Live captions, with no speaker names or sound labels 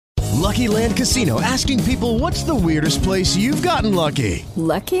Lucky Land Casino, asking people, what's the weirdest place you've gotten lucky?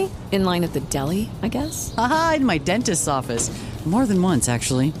 Lucky? In line at the deli, I guess? Aha, in my dentist's office. More than once,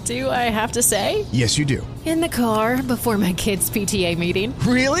 actually. Do I have to say? Yes, you do. In the car before my kids' PTA meeting.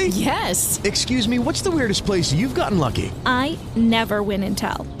 Really? Yes. Excuse me, what's the weirdest place you've gotten lucky? I never win and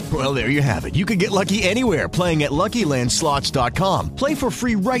tell. Well, there you have it. You can get lucky anywhere, playing at LuckyLandSlots.com. Play for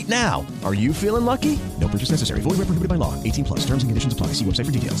free right now. Are you feeling lucky? No purchase necessary. Void where prohibited by law. 18 plus. Terms and conditions apply. See website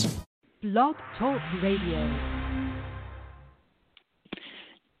for details. Blog Talk Radio.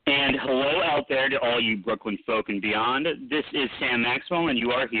 And hello out there to all you Brooklyn folk and beyond. This is Sam Maxwell, and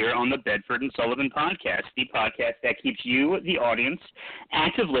you are here on the Bedford Sullivan podcast, the podcast that keeps you, the audience,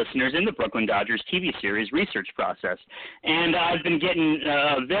 active listeners in the Brooklyn Dodgers TV series research process. And I've been getting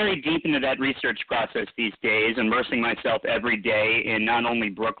very deep into that research process these days, immersing myself every day in not only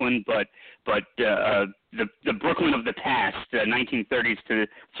Brooklyn, but the Brooklyn of the past, 1930s through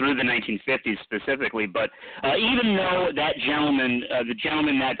the 1950s specifically. But even though that gentleman, the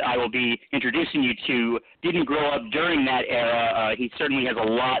gentleman that I will be introducing you to, didn't grow up during that era, he certainly has a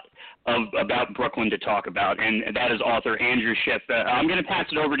lot about Brooklyn to talk about, and that is author Andrew Schiff. I'm going to pass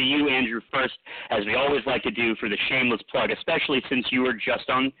it over to you, Andrew, first, as we always like to do for the shameless plug, especially since you were just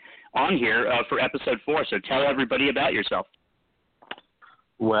on here for episode 4. So tell everybody about yourself.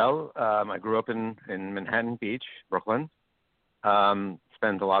 Well, I grew up in Manhattan Beach, Brooklyn.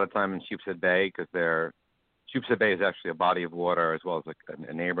 Spent a lot of time in Sheepshead Bay because Sheepshead Bay is actually a body of water as well as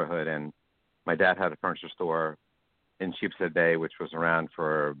a neighborhood. And my dad had a furniture store in Sheepshead Bay, which was around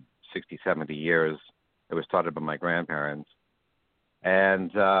for 60, 70 years. It was started by my grandparents.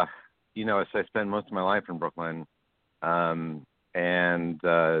 And, so I spent most of my life in Brooklyn. And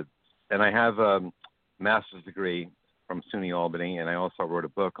I have a master's degree from SUNY Albany, and I also wrote a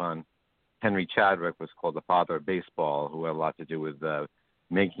book on Henry Chadwick, was called The Father of Baseball, who had a lot to do with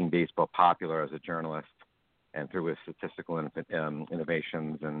making baseball popular as a journalist and through his statistical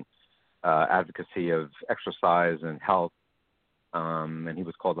innovations and advocacy of exercise and health. And he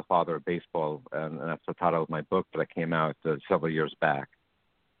was called The Father of Baseball, and that's the title of my book that came out several years back.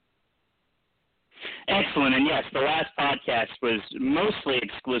 Excellent. And yes, the last podcast was mostly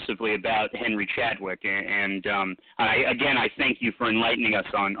exclusively about Henry Chadwick. And I thank you for enlightening us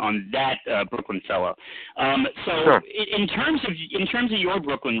on that Brooklyn fellow. Sure. in terms of your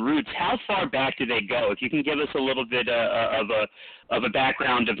Brooklyn roots, how far back do they go? If you can give us a little bit of a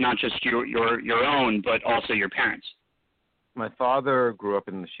background of not just your own, but also your parents. My father grew up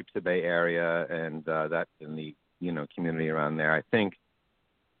in the Sheepshead Bay area, and that in the community around there. I think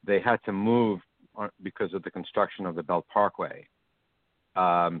they had to move because of the construction of the Belt Parkway.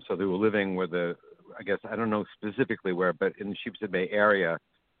 So they were living where I don't know specifically where, but in the Sheepshead Bay area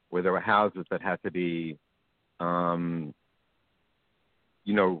where there were houses that had to be,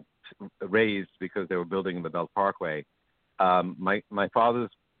 raised because they were building the Belt Parkway. My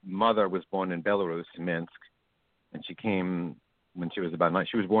father's mother was born in Belarus, Minsk, and she came when she was about 9.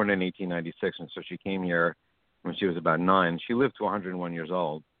 She was born in 1896, and so she came here when she was about 9. She lived to 101 years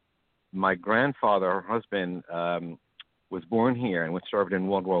old. My grandfather, her husband, was born here and was served in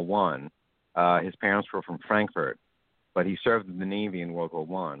World War One. His parents were from Frankfurt, but he served in the Navy in World War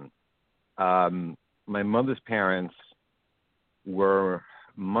One. My mother's parents were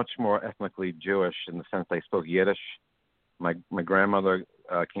much more ethnically Jewish in the sense they spoke Yiddish. My grandmother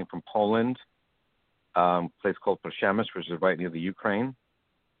came from Poland, a place called Przemysl, which is right near the Ukraine.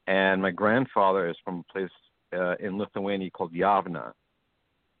 And my grandfather is from a place in Lithuania called Yavna.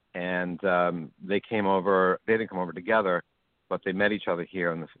 And they came over. They didn't come over together, but they met each other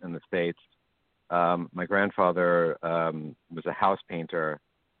here in the States. My grandfather was a house painter,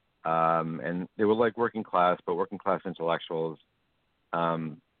 and they were like working class intellectuals.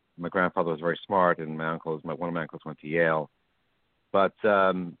 My grandfather was very smart, and one of my uncles went to Yale. But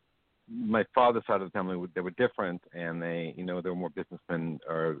my father's side of the family, they were different, and they were more businessmen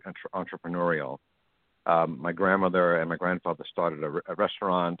or entrepreneurial. My grandmother and my grandfather started a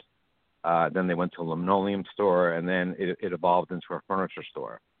restaurant. Then they went to a linoleum store, and then it evolved into a furniture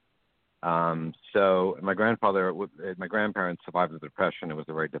store. So my grandparents survived the Depression. It was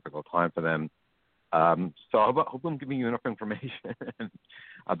a very difficult time for them. So I hope I'm giving you enough information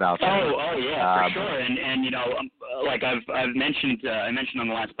about that. Oh yeah, for sure. And like I've mentioned, I mentioned on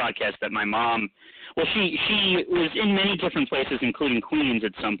the last podcast that my mom, well, she was in many different places, including Queens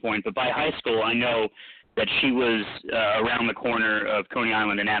at some point. But by high school, I know that she was around the corner of Coney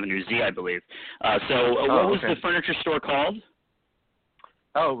Island and Avenue Z, I believe. What was the furniture store called?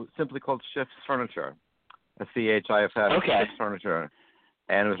 Oh, simply called Schiff's Furniture, Chiffs. Okay. Schiff's Furniture.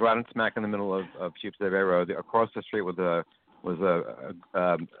 And it was right smack in the middle of Sheepshead Bay Road. Across the street were the was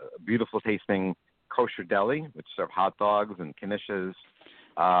a beautiful tasting kosher deli, which served hot dogs and knishes.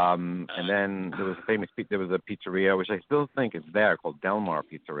 And then there was a pizzeria, which I still think is there, called Delmar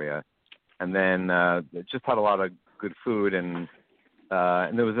Pizzeria. And then it just had a lot of good food, and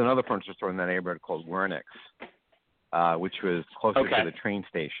there was another furniture store in that neighborhood called Wernick's, which was closer to the train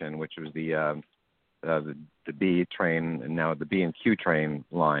station, which was the B train, and now the B and Q train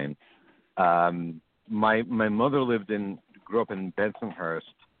line. My mother grew up in Bensonhurst.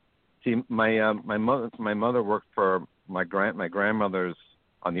 See, my mother worked for my grandmother's,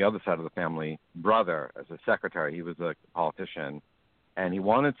 on the other side of the family, brother as a secretary. He was a politician, and he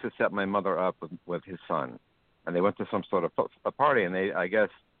wanted to set my mother up with his son. And they went to some sort of a party, and I guess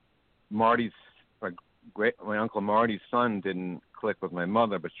my Uncle Marty's son didn't click with my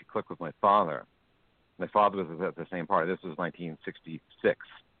mother, but she clicked with my father. My father was at the same party. This was 1966.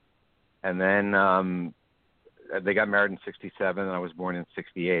 And then they got married in 67, and I was born in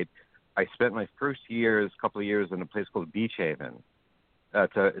 68. I spent my first couple of years in a place called Beach Haven.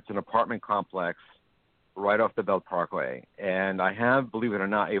 It's an apartment complex right off the Belt Parkway. And I have, believe it or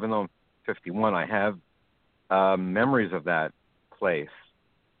not, even though I'm 51, I have memories of that place.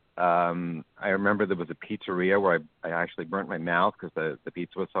 I remember there was a pizzeria where I actually burnt my mouth because the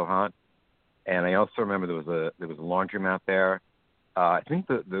pizza was so hot. And I also remember there was a laundromat there. I think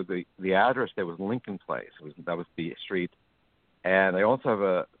the address there was Lincoln Place. That was the street. And I also have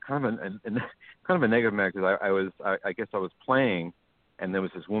a kind of a negative memory because I guess I was playing, and there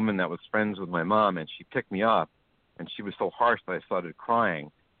was this woman that was friends with my mom, and she picked me up, and she was so harsh that I started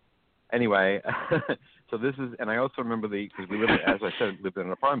crying. Anyway, so this is, and I also remember because we lived, as I said, lived in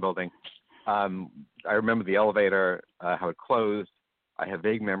an apartment building. I remember the elevator, how it closed. I have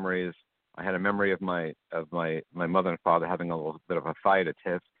vague memories. I had a memory of my mother and father having a little bit of a fight, a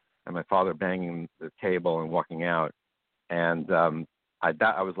tiff, and my father banging the table and walking out. And I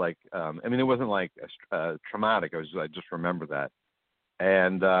was like, it wasn't like traumatic. I just remember that.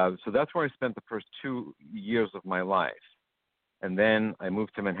 And so that's where I spent the first 2 years of my life. And then I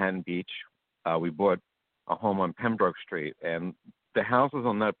moved to Manhattan Beach. We bought a home on Pembroke Street, and the houses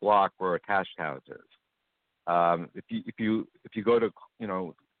on that block were attached houses. If you go to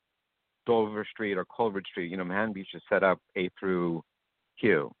Dover Street or Coleridge Street, Manhattan Beach is set up A through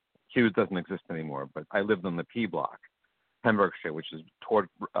Q. Q doesn't exist anymore, but I lived on the P block, Pembroke Street, which is toward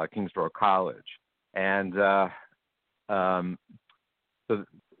Kingsborough College, and so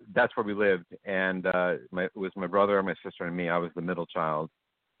that's where we lived. And it was my brother, my sister, and me. I was the middle child.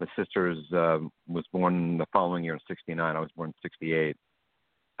 My sister was born the following year in '69. I was born in '68.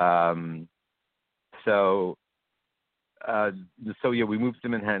 So we moved to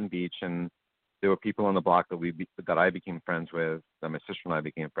Manhattan Beach, and there were people on the block that I became friends with, that my sister and I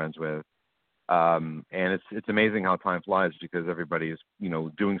became friends with. And it's amazing how time flies because everybody's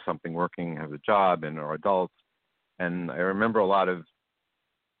doing something, working, has a job, and are adults. And I remember a lot of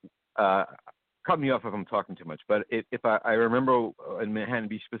cut me off if I'm talking too much, but I remember in Manhattan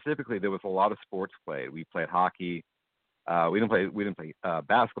Beach specifically, there was a lot of sports played. We played hockey. We didn't play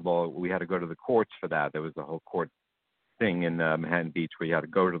basketball. We had to go to the courts for that. There was the whole court thing in Manhattan Beach where you had to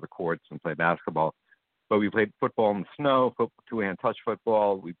go to the courts and play basketball. But we played football in the snow, two-hand touch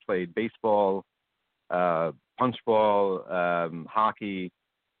football. We played baseball, punchball, hockey.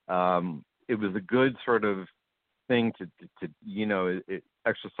 It was a good sort of thing to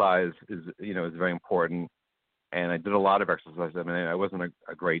exercise is very important. And I did a lot of exercise. I wasn't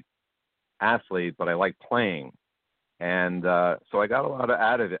a great athlete, but I liked playing. And so I got a lot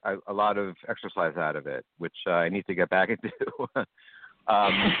out of it, a lot of exercise out of it, which I need to get back into.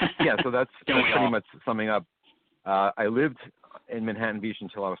 So that's pretty much summing up. I lived in Manhattan Beach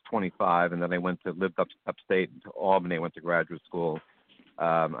until I was 25, and then I lived upstate to Albany. I went to graduate school.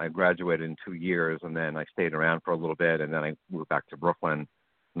 I graduated in 2 years, and then I stayed around for a little bit, and then I moved back to Brooklyn,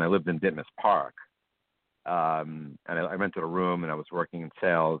 and I lived in Ditmas Park. And I rented a room, and I was working in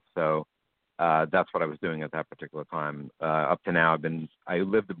sales, so that's what I was doing at that particular time. Up to now, I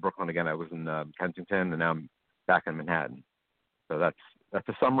lived in Brooklyn again. I was in Kensington, and now I'm back in Manhattan. So that's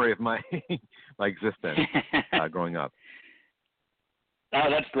a summary of my my existence growing up. Oh,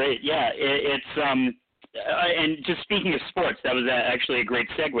 that's great. Yeah, it's and just speaking of sports, that was actually a great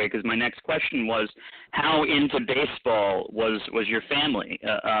segue because my next question was, how into baseball was your family?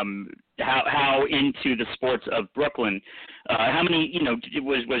 How into the sports of Brooklyn? How many,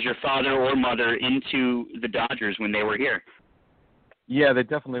 was your father or mother into the Dodgers when they were here? Yeah, they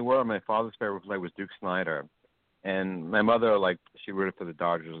definitely were. My father's favorite player was Duke Snider, and my mother, she rooted for the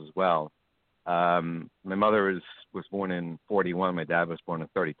Dodgers as well. My mother was born in 41. My dad was born in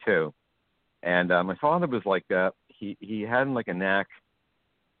 32. And my father was he had like a knack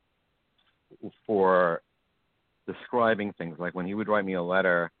for describing things. Like when he would write me a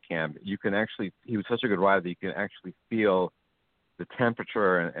letter, Cam, he was such a good writer that you can actually feel the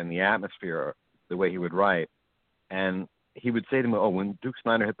temperature and the atmosphere the way he would write. And he would say to me, when Duke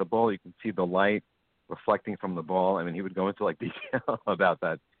Snider hit the ball, you can see the light reflecting from the ball. I mean, he would go into like detail about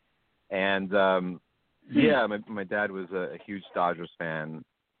that. And my dad was a huge Dodgers fan.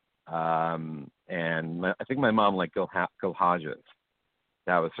 And I think my mom liked Gil Hodges.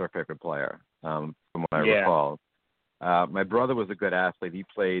 That was her favorite player, from what I recall. My brother was a good athlete. He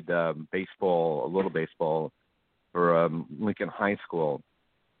played baseball, a little baseball, for Lincoln High School.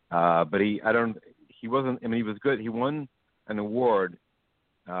 But he wasn't. I mean, he was good. He won an award.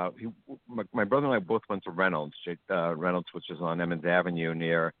 My brother and I both went to Reynolds, which is on Emmons Avenue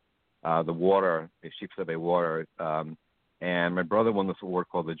near the water, the Sheepshead Bay water. And my brother won this award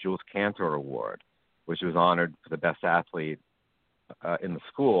called the Jules Cantor Award, which was honored for the best athlete in the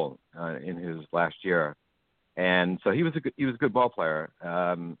school in his last year. And so he was a good ball player.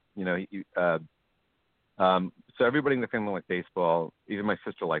 So everybody in the family liked baseball. Even my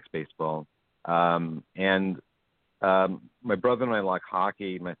sister likes baseball. And my brother and I like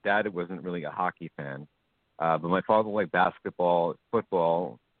hockey. My dad wasn't really a hockey fan, but my father liked basketball,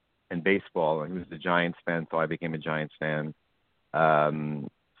 football, and baseball. And he was a Giants fan, so I became a Giants fan.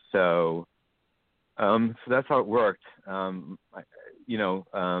 So that's how it worked.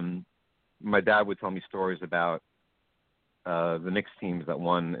 My dad would tell me stories about the Knicks teams that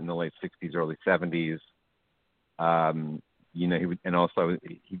won in the late '60s, early '70s.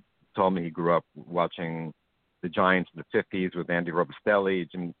 He told me he grew up watching the Giants in the '50s with Andy Robustelli,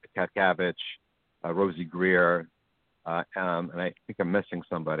 Jim Katkavich, Rosie Greer, and I think I'm missing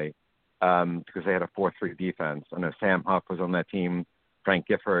somebody because they had a 4-3 defense. I know Sam Huff was on that team, Frank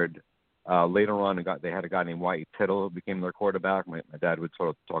Gifford. Later on, they had a guy named Whitey Tittle who became their quarterback. My dad would sort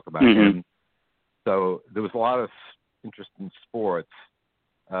of talk about him. So there was a lot of interest in sports,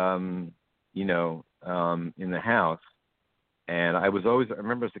 in the house. And I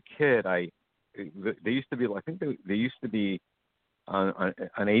remember as a kid, they used to be, I think they used to be on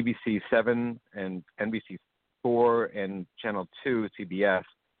ABC 7 and NBC 4 and Channel 2, CBS,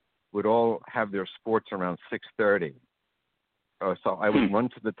 would all have their sports around 6:30. So I would run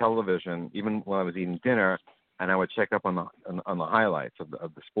to the television, even when I was eating dinner, and I would check up on the highlights of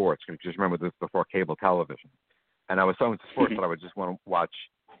the sports. Just remember, this was before cable television. And I was so into sports that I would just want to watch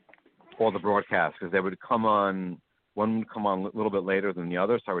all the broadcasts because they would come on. One would come on a little bit later than the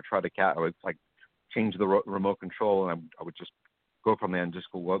other, so I would try to I would change the remote control, and I would just go from there and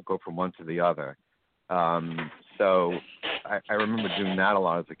just go from one to the other. So I remember doing that a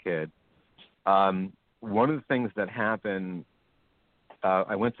lot as a kid. One of the things that happened,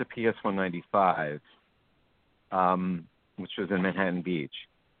 I went to PS 195, which was in Manhattan Beach,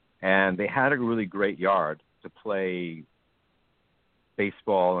 and they had a really great yard to play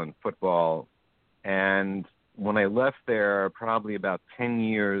baseball and football. And when I left there, probably about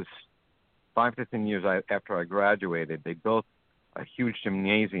 5 to 10 years after I graduated, they built a huge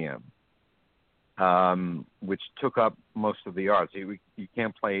gymnasium, which took up most of the yard. So you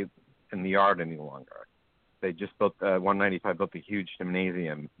can't play in the yard any longer. They just built 195 built a huge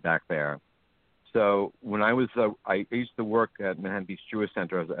gymnasium back there. So when I used to work at Manhattan Beach Jewish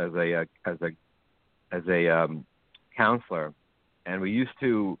Center as a counselor, and we used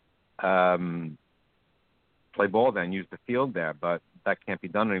to play ball there and use the field there, but that can't be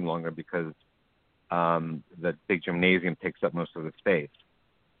done any longer because the big gymnasium takes up most of the space.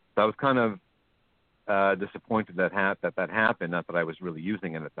 So I was kind of disappointed that happened. Not that I was really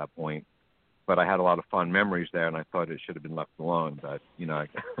using it at that point, but I had a lot of fond memories there, and I thought it should have been left alone. But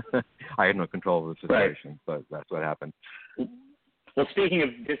I had no control of the situation, but that's what happened. Well, speaking of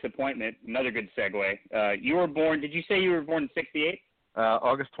disappointment, another good segue. You were born. Did you say you were born in '68?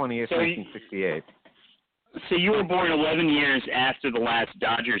 August 28th, 1968. So you were born 11 years after the last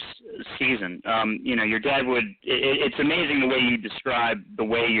Dodgers season. Your dad would. It's amazing the way you describe the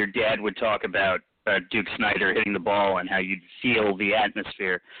way your dad would talk about Duke Snider hitting the ball and how you'd feel the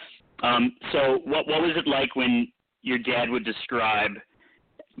atmosphere. So what was it like when your dad would describe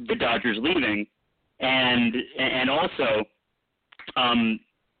the Dodgers leaving, and also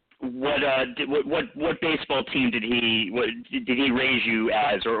what baseball team did he raise you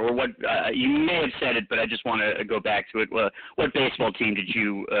as, or what? You may have said it, but I just want to go back to it. What baseball team did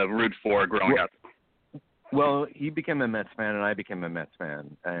you root for growing up? Well, he became a Mets fan, and I became a Mets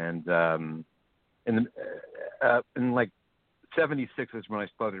fan, and in like '76 is when I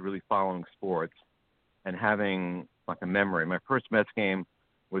started really following sports and having like a memory. My first Mets game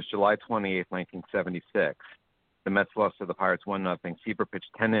was July 28th, 1976. the Mets lost to the Pirates 1-0. Seaver pitched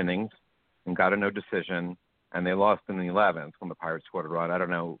 10 innings and got a no decision, and they lost in the 11th when the Pirates scored a run. I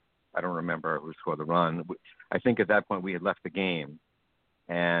don't remember who scored the run. I think at that point we had left the game,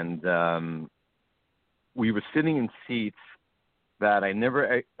 and we were sitting in seats that I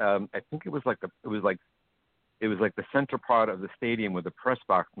never. I think it was like the center part of the stadium where the press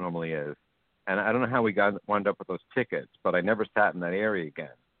box normally is, and I don't know how we wound up with those tickets, but I never sat in that area again.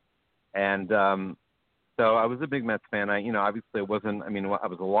 And so I was a big Mets fan. Obviously it wasn't. I mean, I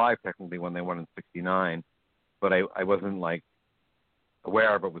was alive technically when they won in '69, but I wasn't like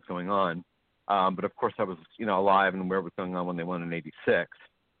aware of what was going on. But of course I was, alive and aware of what was going on when they won in '86.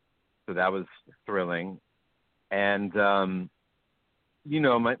 So that was thrilling. And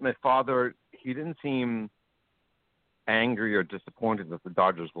my father, he didn't seem angry or disappointed that the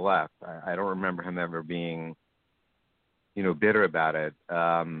Dodgers left. I don't remember him ever being, bitter about it.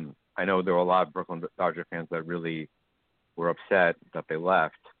 I know there were a lot of Brooklyn Dodger fans that really were upset that they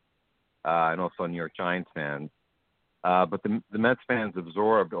left, and also New York Giants fans. But the Mets fans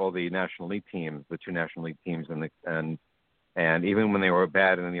absorbed all the National League teams, the two National League teams, and even when they were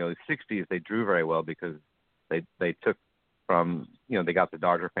bad in the early '60s, they drew very well because they took from they got the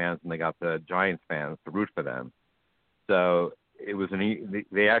Dodger fans and they got the Giants fans to root for them. So it was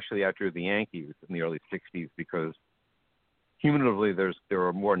they actually outdrew the Yankees in the early '60s because cumulatively there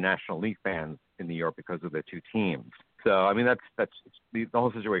were more National League fans in New York because of the two teams. So I mean that's the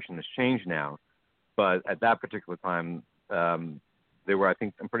whole situation has changed now, but at that particular time there were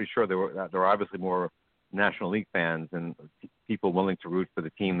I'm pretty sure there were obviously more National League fans and people willing to root for the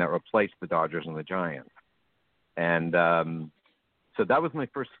team that replaced the Dodgers and the Giants. And so that was my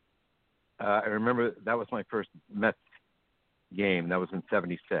first. I remember that was my first Mets game. That was in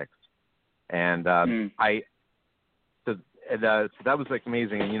 '76, and so that was like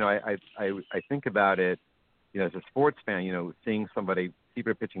amazing. And I think about it, as a sports fan, seeing somebody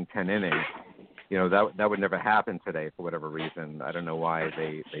pitching 10 innings, that would never happen today for whatever reason. I don't know why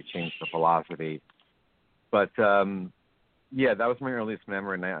they changed the philosophy, but yeah, that was my earliest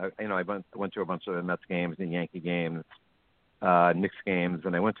memory. And I went to a bunch of the Mets games and Yankee games, Knicks games,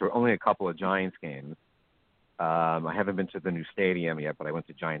 and I went to only a couple of Giants games. I haven't been to the new stadium yet, but I went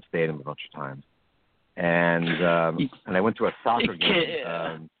to Giant Stadium a bunch of times. And I went to a soccer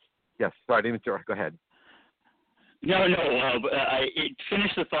game. Yes, sorry, I didn't. Go ahead. No.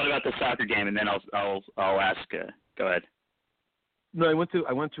 Finish the thought about the soccer game, and then I'll ask. Go ahead. No,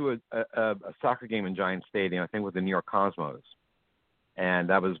 I went to a soccer game in Giant Stadium. I think with the New York Cosmos, and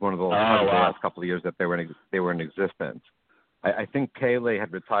that was one of the last couple of years that they were in existence. I think Pele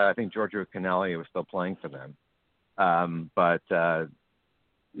had retired. I think Giorgio Canelli was still playing for them.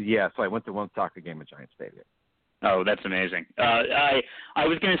 Yeah, so I went to one soccer game at Giant Stadium. Oh, that's amazing. I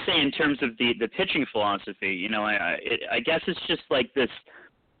was going to say in terms of the pitching philosophy, I guess it's just like this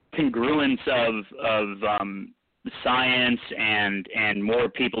congruence of science and more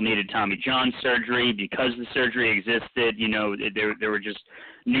people needed Tommy John surgery because the surgery existed. There were just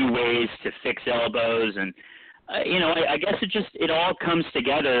new ways to fix elbows and. I guess it all comes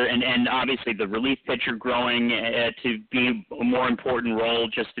together, and obviously the relief pitcher growing to be a more important role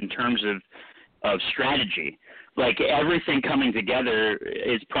just in terms of strategy. Like everything coming together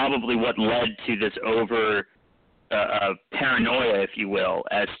is probably what led to this over paranoia, if you will,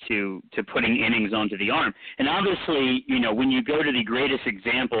 as to putting innings onto the arm. And obviously, when you go to the greatest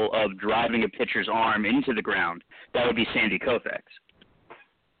example of driving a pitcher's arm into the ground, that would be Sandy Koufax.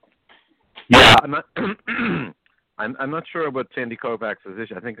 Yeah, I'm not sure what Sandy Koufax's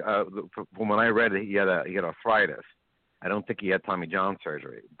issue. I think from when I read it, he had arthritis. I don't think he had Tommy John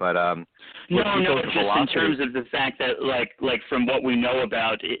surgery, but no, just in terms of the fact that like from what we know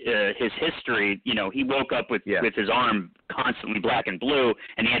about his history, he woke up with his arm constantly black and blue,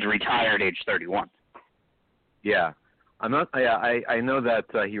 and he had to retire at age 31. Yeah, I'm not. I know that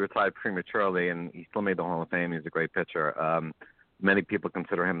he retired prematurely, and he still made the Hall of Fame. He's a great pitcher. Many people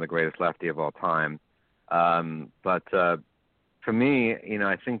consider him the greatest lefty of all time. But for me,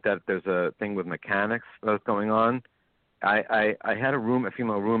 I think that there's a thing with mechanics that's going on. I had a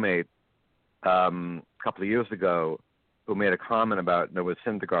female roommate a couple of years ago who made a comment about with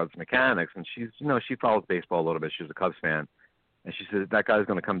Syndergaard's mechanics, and she's she follows baseball a little bit. She's a Cubs fan, and she said that guy's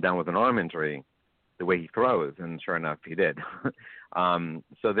going to come down with an arm injury the way he throws, and sure enough, he did.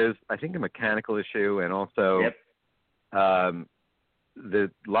 So there's I think a mechanical issue, and also a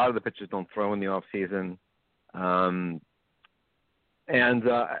lot of the pitchers don't throw in the off season, and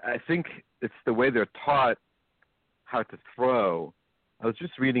I think it's the way they're taught how to throw. I was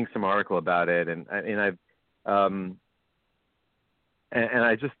just reading some article about it, and I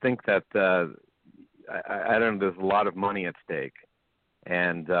just think that I don't know. There's a lot of money at stake,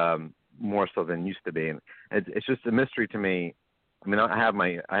 and more so than used to be. And it's just a mystery to me. I mean, I have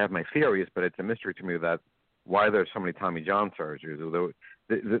my theories, but it's a mystery to me that why there's so many Tommy John surgeries.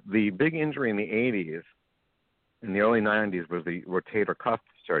 The big injury in the 80s, in the early 90s, was the rotator cuff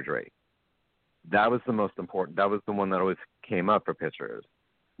surgery. That was the most important. That was the one that always came up for pitchers,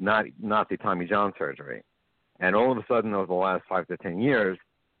 not the Tommy John surgery. And all of a sudden, over the last 5 to 10 years,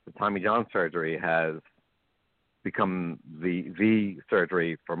 the Tommy John surgery has become the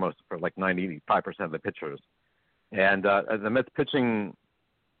surgery for like 95% of the pitchers. And the Mets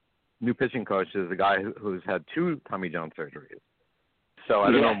new pitching coach is a guy who's had 2 Tommy John surgeries. So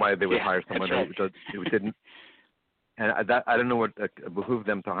I don't know why they would hire somebody who didn't. And I don't know what behooved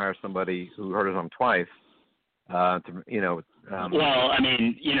them to hire somebody who hurt his arm twice. Well, I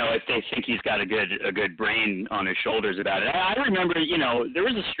mean, if they think he's got a good brain on his shoulders about it. I remember, there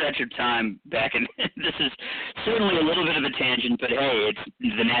was a stretch of time back in. This is certainly a little bit of a tangent, but hey, it's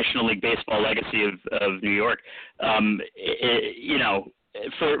the National League Baseball legacy of New York. For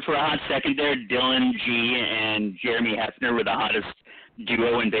a hot second there, Dylan G and Jeremy Hefner were the hottest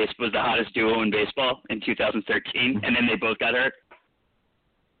duo in baseball. Was the hottest duo in baseball in 2013, and then they both got hurt.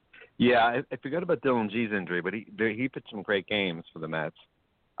 Yeah, I forgot about Dylan G's injury, but he pitched some great games for the Mets,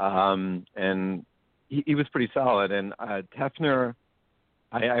 and he was pretty solid. And Hefner,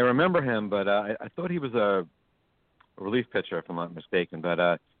 I remember him, but I thought he was a relief pitcher, if I'm not mistaken. But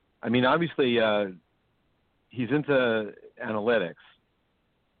I mean, obviously, he's into analytics,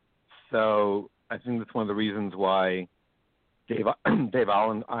 so I think that's one of the reasons why Dave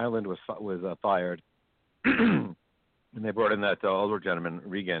Ireland was fired, and they brought in that older gentleman,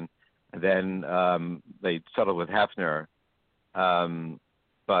 Regan. And then they settled with Hefner,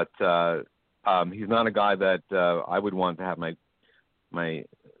 but he's not a guy that I would want to have my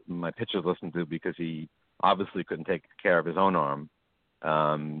pitchers listen to, because he obviously couldn't take care of his own arm.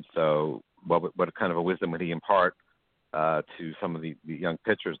 So what kind of a wisdom would he impart to some of the young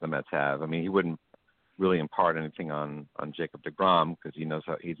pitchers the Mets have? I mean, he wouldn't really impart anything on Jacob deGrom, because he knows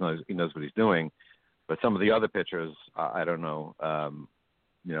what he's doing. But some of the other pitchers, I don't know.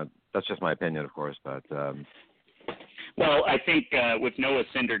 That's just my opinion, of course. But well, I think with Noah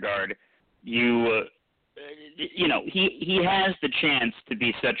Syndergaard, he has the chance to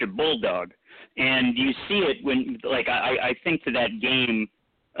be such a bulldog, and you see it when, like, I think to that game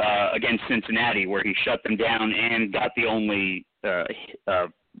against Cincinnati where he shut them down and got the only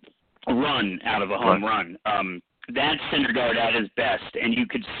run out of a home run. That's Syndergaard at his best, and you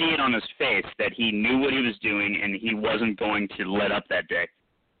could see it on his face that he knew what he was doing and he wasn't going to let up that day.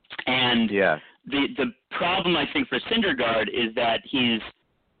 And the problem, I think, for Syndergaard is that he's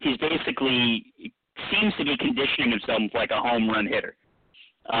basically seems to be conditioning himself like a home run hitter.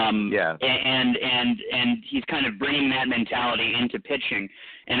 And he's kind of bringing that mentality into pitching.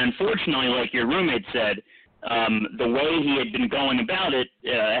 And unfortunately, like your roommate said, the way he had been going about it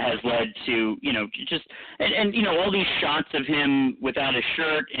has led to, just all these shots of him without a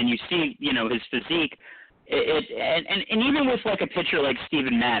shirt, and you see, his physique. And even with like a pitcher like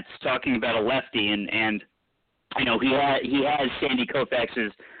Steven Matz, talking about a lefty, and he has Sandy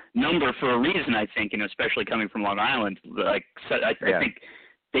Koufax's number for a reason, I think, especially coming from Long Island. Like, so I think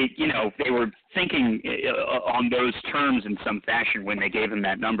they were thinking on those terms in some fashion when they gave him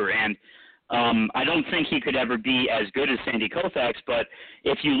that number. And I don't think he could ever be as good as Sandy Koufax, but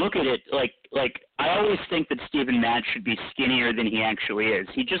if you look at it, like I always think that Steven Matz should be skinnier than he actually is.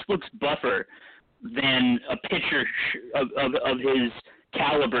 He just looks buffer than a pitcher of his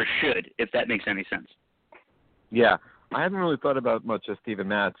caliber should, if that makes any sense. Yeah, I haven't really thought about much of Steven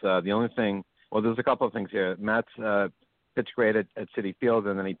Matz. The only thing, well, there's a couple of things here. Matz pitched great at Citi Field,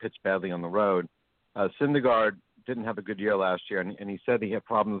 and then he pitched badly on the road. Syndergaard didn't have a good year last year, and he said he had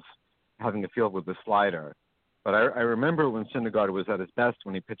problems having a field with the slider. But I remember when Syndergaard was at his best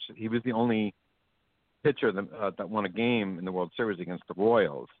when he pitched. He was the only pitcher that won a game in the World Series against the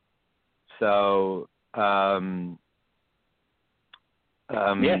Royals. So, and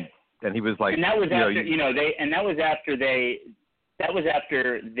he was like, and that was after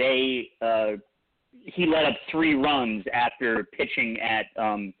he let up 3 runs after pitching at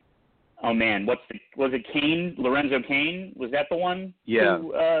was it Kane? Lorenzo Kane? Was that the one? Yeah.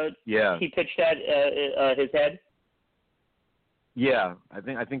 He pitched at his head. Yeah,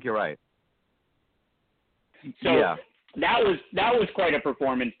 I think you're right. So yeah. That was quite a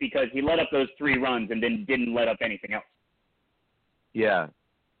performance, because he let up those 3 runs and then didn't let up anything else. Yeah.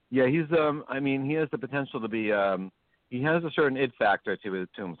 Yeah, he's he has the potential to be he has a certain it factor to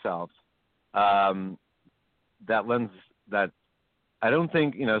himself. That lends that I don't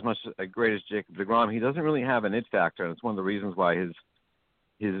think, as much great as Jacob deGrom, he doesn't really have an it factor, and it's one of the reasons why his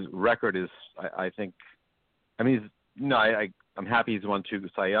record is, I think, I mean, I'm happy he's won 2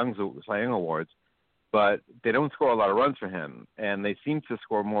 Cy Young awards, but they don't score a lot of runs for him, and they seem to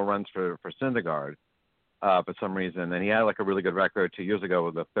score more runs for Syndergaard for some reason. And he had like a really good record 2 years ago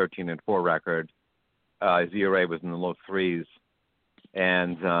with a 13-4 record. His ERA was in the low 3s,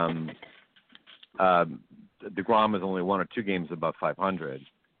 and deGrom is only 1 or 2 games above 500.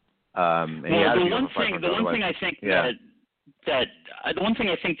 And the one thing I think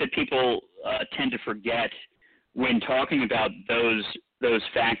that people tend to forget when talking about those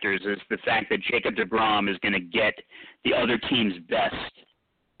factors is the fact that Jacob deGrom is going to get the other team's best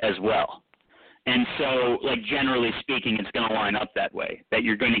as well. And so, like, generally speaking, it's going to line up that way, that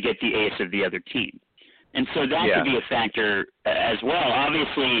you're going to get the ace of the other team. And so that could be a factor as well.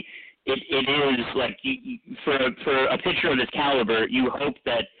 Obviously, it is like for a pitcher of this caliber, you hope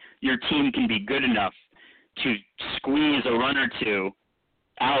that your team can be good enough to squeeze a run or 2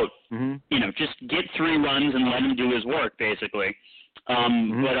 out, just get 3 runs and let him do his work, basically.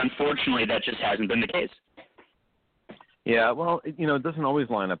 But unfortunately, that just hasn't been the case. Yeah, well, it doesn't always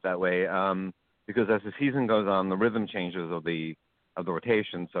line up that way because as the season goes on, the rhythm changes of the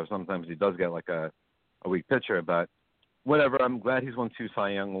rotation. So sometimes he does get like a weak pitcher, but whatever. I'm glad he's won 2 Cy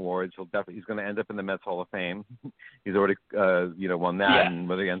Young awards. He's going to end up in the Mets Hall of Fame. He's already won that, and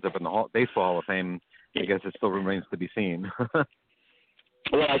whether he ends up in the Baseball Hall of Fame, I guess it still remains to be seen.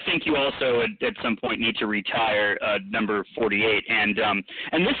 Well, I think you also at some point need to retire number 48, and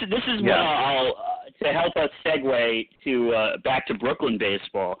this is what I'll to help us segue to back to Brooklyn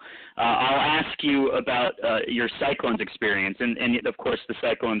baseball. I'll ask you about your Cyclones experience, and of course the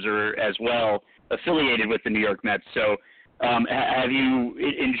Cyclones are as well affiliated with the New York Mets. So, have you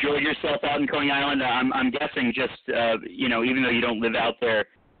enjoyed yourself out in Coney Island? I'm guessing just even though you don't live out there,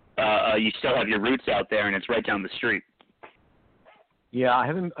 you still have your roots out there, and it's right down the street. Yeah,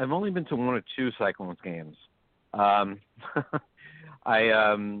 I've only been to 1 or 2 Cyclones games. I've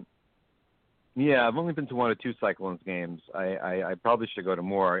only been to 1 or 2 Cyclones games. I probably should go to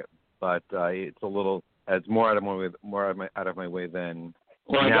more, but it's more out of my way than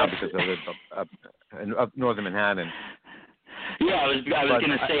now because I live up northern Manhattan. Yeah, I was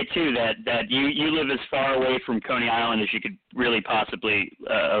going to say too that you live as far away from Coney Island as you could really possibly,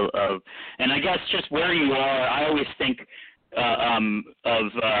 and I guess just where you are, I always think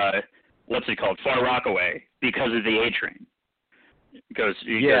of what's it called, Far Rockaway, because of the A train. It goes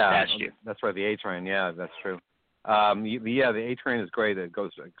past you. That's right, the A train. Yeah, that's true. The A train is great. It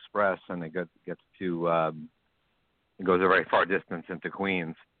goes to Express, and it gets to it goes a very far distance into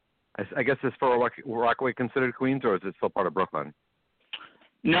Queens. I guess is Far Rockaway considered Queens, or is it still part of Brooklyn?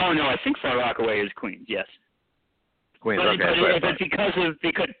 No, I think Far Rockaway is Queens. Yes. Queens. But because of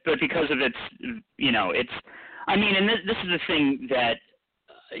its, it's. I mean, and this is the thing that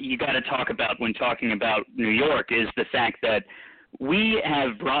you got to talk about when talking about New York is the fact that we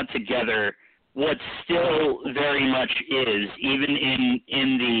have brought together what still very much is, even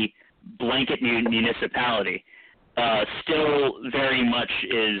in the blanket municipality, still very much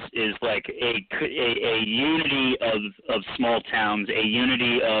is like a unity of small towns, a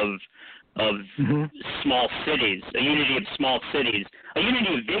unity of small cities, a unity of small cities, a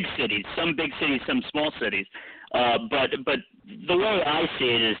unity of big cities, some big cities, some small cities. But the way I see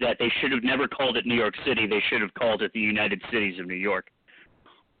it is that they should have never called it New York City. They should have called it the United Cities of New York.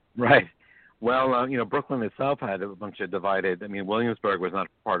 Right. Well, Brooklyn itself had a bunch of divided. I mean, Williamsburg was not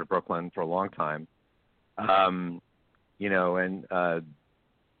part of Brooklyn for a long time. And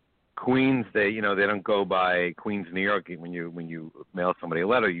Queens, they don't go by Queens, New York. When you mail somebody a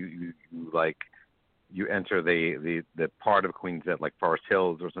letter, you enter the part of Queens at like Forest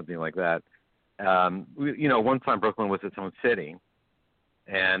Hills or something like that. One time Brooklyn was its own city,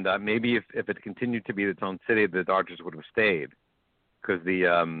 and maybe if it continued to be its own city, the Dodgers would have stayed, because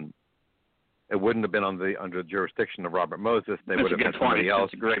it wouldn't have been under the jurisdiction of Robert Moses. They would have been somebody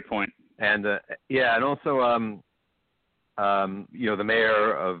else. That's a great point. And and also the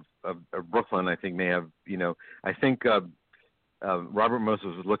mayor of Brooklyn, I think may have I think Robert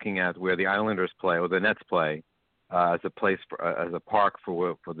Moses was looking at where the Islanders play or the Nets play as a place as a park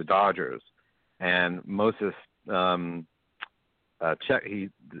for the Dodgers. And Moses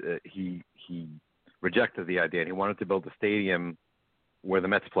he rejected the idea, and he wanted to build a stadium where the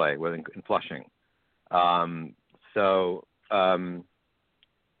Mets play, in Flushing. I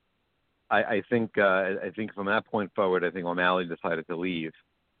think from that point forward, I think O'Malley decided to leave,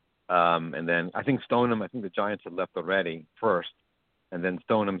 and then I think Stoneham. I think the Giants had left already first, and then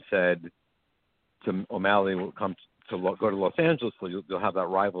Stoneham said to O'Malley, "Will come go to Los Angeles, so you'll have that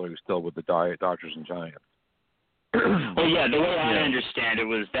rivalry still with the Dodgers and Giants. Well, yeah, the way I understand it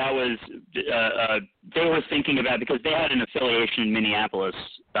was they were thinking about, because they had an affiliation in Minneapolis,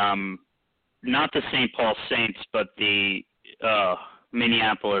 not the St. Paul Saints, but the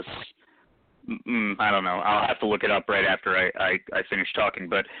Minneapolis. I don't know. I'll have to look it up right after I finish talking.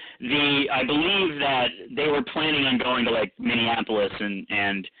 But I believe that they were planning on going to like Minneapolis,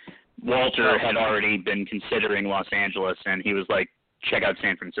 and Walter had already been considering Los Angeles, and he was like, check out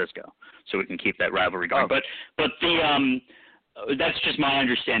San Francisco so we can keep that rivalry going. But that's just my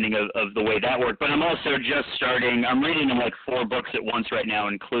understanding of the way that worked. But I'm also just starting. I'm reading like 4 books at once right now,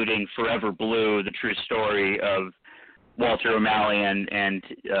 including Forever Blue, the true story of Walter O'Malley and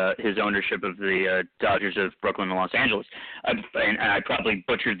his ownership of the Dodgers of Brooklyn and Los Angeles. And I probably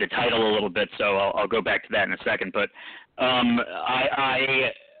butchered the title a little bit, so I'll go back to that in a second. But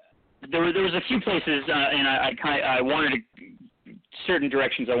there was a few places, and I wanted to certain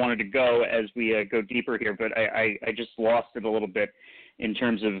directions I wanted to go as we go deeper here, but I just lost it a little bit in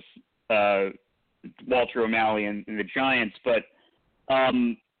terms of Walter O'Malley and the Giants. But oh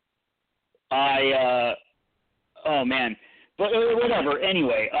man, but whatever.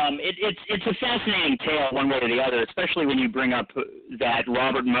 Anyway, it's a fascinating tale one way or the other, especially when you bring up that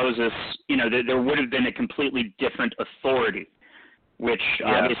Robert Moses. You know, there would have been a completely different authority, which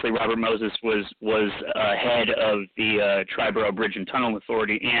obviously Robert Moses was head of the Triborough Bridge and Tunnel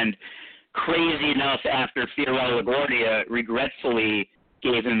Authority, and crazy enough, after Fiorello LaGuardia regretfully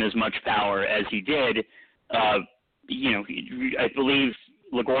gave him as much power as he did, I believe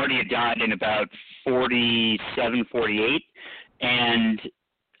LaGuardia died in about 47, 48, and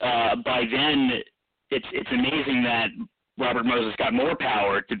by then it's amazing that Robert Moses got more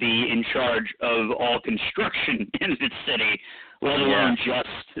power to be in charge of all construction in the city, let alone just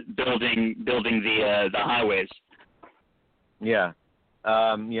building the highways. Yeah.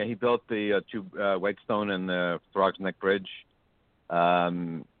 He built the two Whitestone and the Throgs Neck Bridge.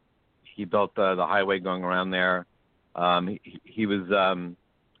 He built the highway going around there. He was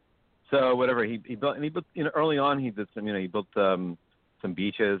so whatever he built, and he built, early on he did some, he built some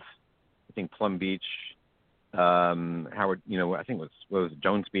beaches. I think Plum Beach, Howard, I think what was it,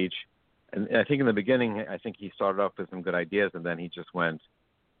 Jones Beach. And I think in the beginning, I think he started off with some good ideas, and then he just went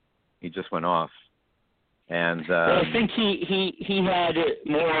off. And well, I think he had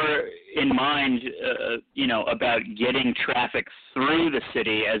more in mind, about getting traffic through the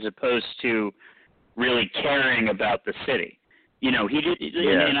city as opposed to really caring about the city. He did,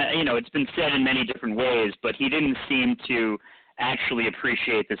 and it's been said in many different ways, but he didn't seem to actually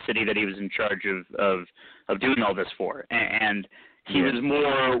appreciate the city that he was in charge of doing all this for, and he was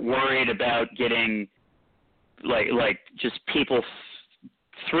more worried about getting like just people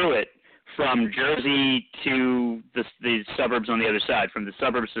through it from Jersey to the suburbs on the other side, from the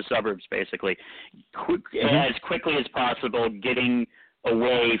suburbs to suburbs, basically, as quickly as possible, getting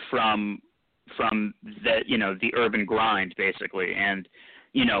away from the urban grind, basically. And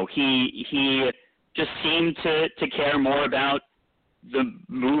he just seemed to care more about the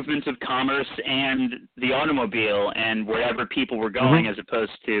movements of commerce and the automobile and wherever people were going, as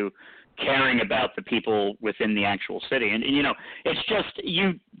opposed to caring about the people within the actual city. And it's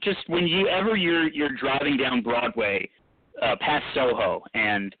just whenever you're driving down Broadway, past Soho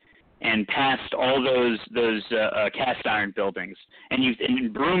and past all those cast iron buildings,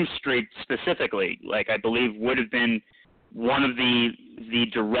 and Broome Street specifically, like I believe would have been one of the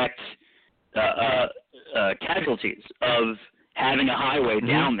direct casualties of having a highway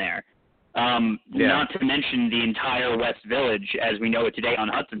down there. Not to mention the entire West Village as we know it today on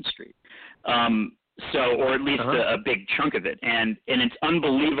Hudson Street. Or at least a big chunk of it. And it's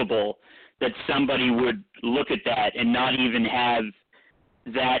unbelievable that somebody would look at that and not even have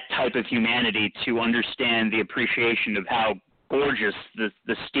that type of humanity to understand the appreciation of how gorgeous the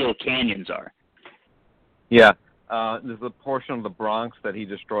steel canyons are. Yeah. There's a portion of the Bronx that he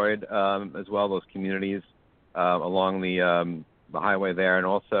destroyed as well, those communities along the highway there, and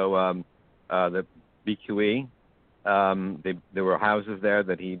also the BQE. There were houses there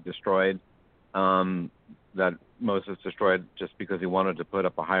that he destroyed, that Moses destroyed just because he wanted to put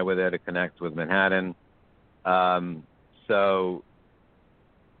up a highway there to connect with Manhattan.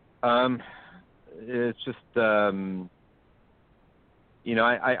 It's just,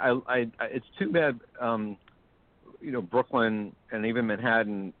 it's too bad, Brooklyn and even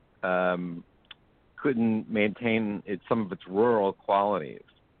Manhattan couldn't maintain some of its rural qualities.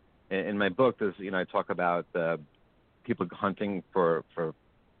 In my book, I talk about people hunting for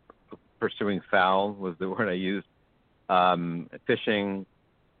pursuing fowl was the word I used, fishing,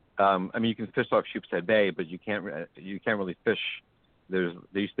 I mean, you can fish off Sheepshead Bay, but you can't really fish. There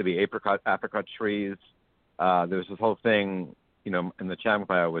used to be apricot trees. There's this whole thing, you know, in the Chadwick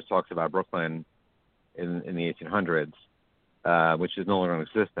Bio always talks about Brooklyn in the 1800s, which is no longer in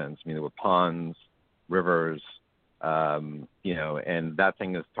existence. I mean, there were ponds, rivers, you know, and that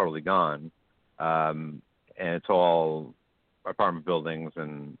thing is totally gone. And it's all apartment buildings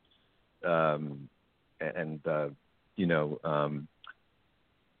and you know,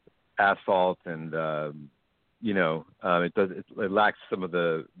 asphalt, and you know, it lacks some of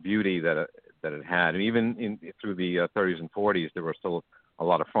the beauty that it had. And even through the 30s and 40s, there were still a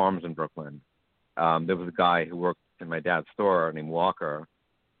lot of farms in Brooklyn. There was a guy who worked in my dad's store named Walker,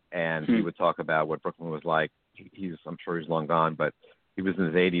 and he would talk about what Brooklyn was like. I'm sure he's long gone, but he was in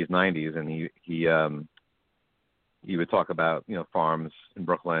his 80s, 90s, and he would talk about, you know, farms in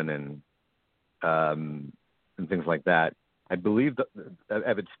Brooklyn and things like that. I believe that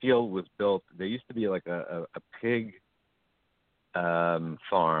Ebbets Field was built. There used to be like a pig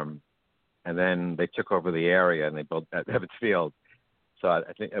farm, and then they took over the area and they built at Ebbets Field. So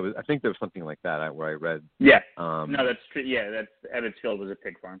I think there was something like that where I read. Yeah. No, that's true. Yeah, that's Ebbets Field was a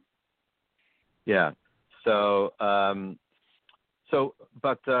pig farm. Yeah. So,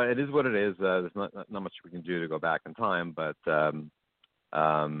 but it is what it is. There's not much we can do to go back in time, but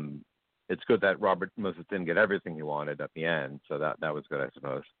it's good that Robert Moses didn't get everything he wanted at the end. So that was good, I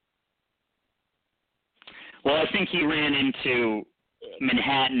suppose. Well, I think he ran into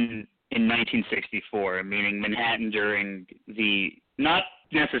Manhattan in 1964, meaning Manhattan during not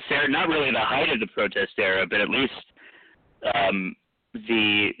really the height of the protest era, but at least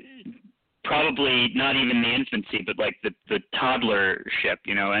probably not even the infancy, but like the toddlership,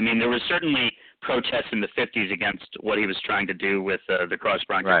 you know. I mean, there was certainly protests in the 50s against what he was trying to do with the Cross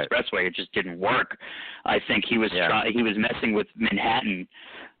Bronx Expressway. It just didn't work. I think he was he was messing with Manhattan.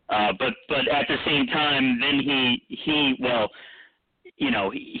 But at the same time, then he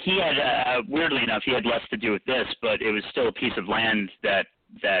had weirdly enough, he had less to do with this, but it was still a piece of land that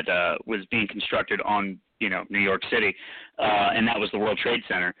was being constructed on, you know, New York City, and that was the World Trade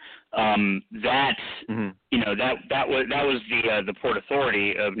Center. That was the Port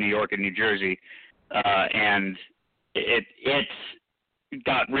Authority of New York and New Jersey, and it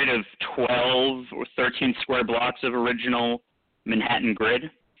got rid of 12 or 13 square blocks of original Manhattan grid.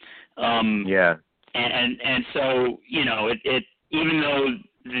 And so, you know, it even though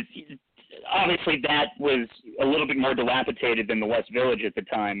obviously that was a little bit more dilapidated than the West Village at the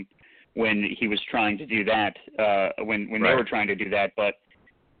time when he was trying to do that, when they were trying to do that, but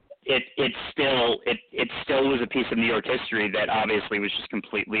it still was a piece of New York history that obviously was just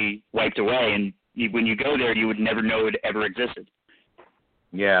completely wiped away, and when you go there, you would never know it ever existed.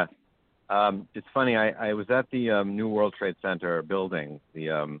 Yeah. It's funny, I was at the New World Trade Center building,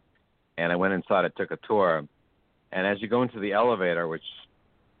 and I went inside, I took a tour, and as you go into the elevator, which,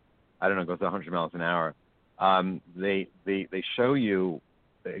 I don't know, goes 100 miles an hour, they show you,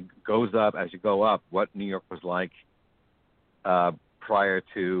 it goes up, as you go up, what New York was like prior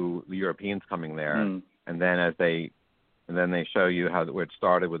to the Europeans coming there, and then they show you where it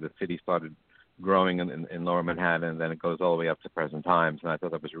started, where the city started growing in Lower Manhattan, and then it goes all the way up to present times. And I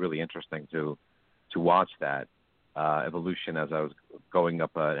thought that was really interesting to watch that evolution as I was going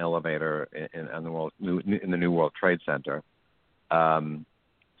up an elevator in the New World Trade Center.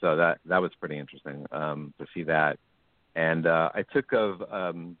 So that was pretty interesting to see that. And I took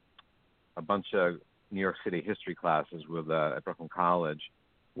a bunch of New York City history classes at Brooklyn College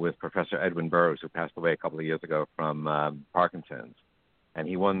with Professor Edwin Burroughs, who passed away a couple of years ago from Parkinson's, and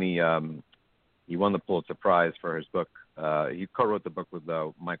he won the Pulitzer Prize for his book. He co-wrote the book with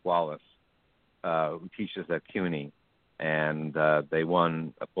Mike Wallace, who teaches at CUNY, and they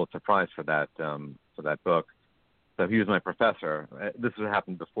won a Pulitzer Prize for that book. So he was my professor. This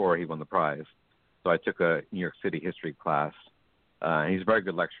happened before he won the prize. So I took a New York City history class. He's a very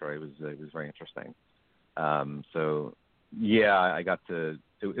good lecturer. It was very interesting. So yeah, I got to.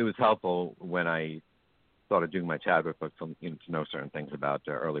 It was helpful when I started doing my Chadwick book to know certain things about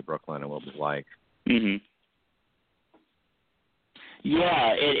early Brooklyn and what it was like. Mm-hmm.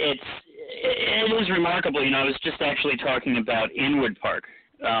 Yeah, it is remarkable. You know, I was just actually talking about Inwood Park,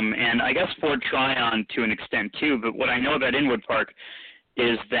 and I guess Fort Tryon to an extent too. But what I know about Inwood Park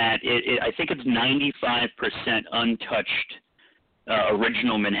is that I think it's 95% untouched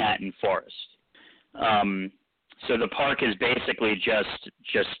original Manhattan forest. So the park is basically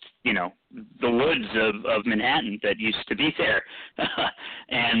just you know, the woods of Manhattan that used to be there.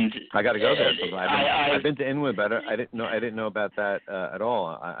 And I got to go there. I've been to Inwood, but I didn't know about that at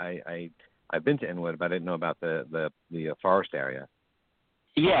all. I've been to Inwood, but I didn't know about the forest area.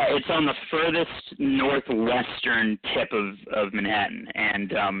 Yeah, it's on the furthest northwestern tip of Manhattan,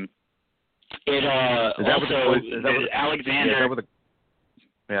 and it Alexander.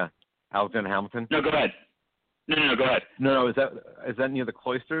 Alexander Hamilton. No, go ahead. No, go ahead. No, is that near the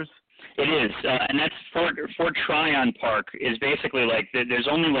cloisters? It is, and that's Fort Tryon Park is basically like there's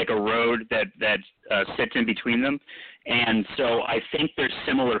only like a road that sits in between them, and so I think there's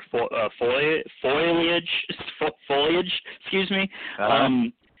similar foliage. Excuse me,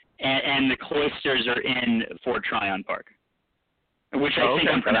 and the cloisters are in Fort Tryon Park, which I think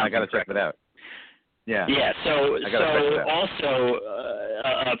I'm pronouncing. I got to check that out. Yeah. Yeah. So also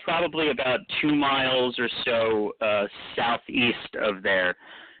probably about 2 miles or so southeast of there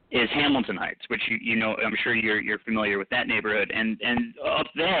is Hamilton Heights, which you know, I'm sure you're familiar with that neighborhood, and up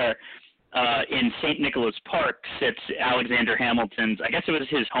there in St. Nicholas Park sits Alexander Hamilton's, I guess it was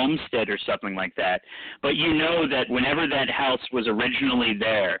his homestead or something like that. But you know that whenever that house was originally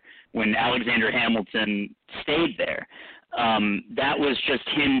there, when Alexander Hamilton stayed there, that was just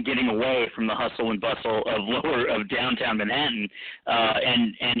him getting away from the hustle and bustle of downtown Manhattan,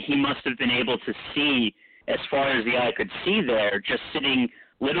 and he must have been able to see as far as the eye could see there, just sitting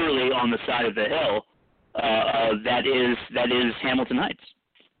literally on the side of the hill. That is Hamilton Heights.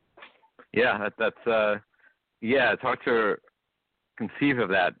 Yeah, that's it's hard to conceive of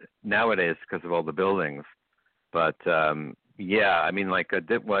that nowadays because of all the buildings. But I mean, like I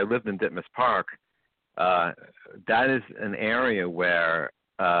lived in Ditmas Park. That is an area where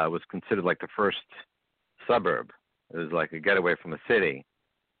was considered like the first suburb. It was like a getaway from the city,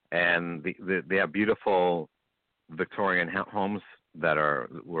 and they have beautiful Victorian homes that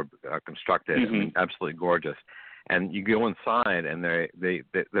were constructed, and absolutely gorgeous. And you go inside, and they're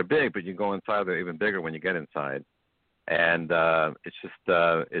big, but you go inside, they're even bigger when you get inside. And it's just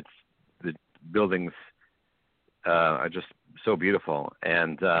the buildings are just so beautiful.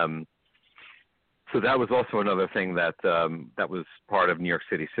 And so that was also another thing that was part of New York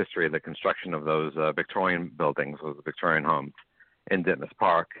City's history, the construction of those Victorian buildings, those Victorian homes in Ditmas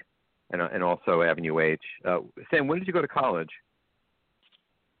Park, and also Avenue H. Sam, when did you go to college?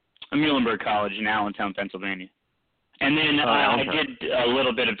 Muhlenberg College in Allentown, Pennsylvania. And then I did a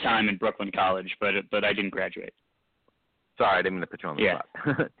little bit of time in Brooklyn College, but I didn't graduate. Sorry, I didn't mean to put you on the spot.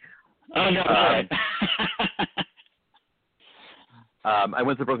 Oh, no, all right. I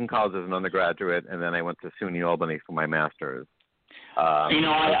went to Brooklyn College as an undergraduate, and then I went to SUNY Albany for my master's. I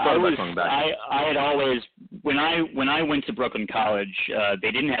had always, when I went to Brooklyn College,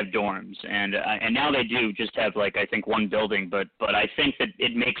 they didn't have dorms, and now they do just have like I think one building, but I think that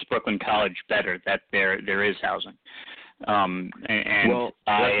it makes Brooklyn College better that there is housing, I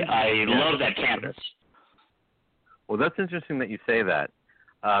love that campus. Well, that's interesting that you say that,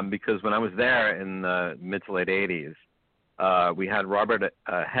 because when I was there in the mid to late '80s, we had Robert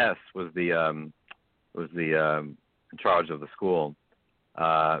Hess was in charge of the school.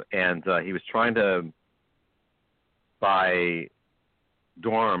 And he was trying to buy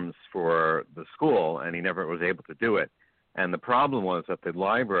dorms for the school, and he never was able to do it. And the problem was that the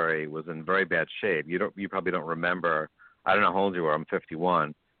library was in very bad shape. You probably don't remember. I don't know how old you are. I'm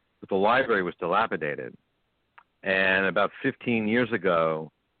 51. But the library was dilapidated. And about 15 years ago,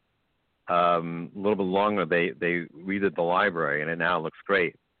 a little bit longer, they redid the library, and it now looks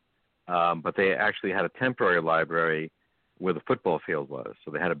great. But they actually had a temporary library where the football field was, so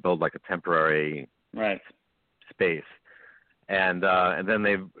they had to build like a temporary space, and then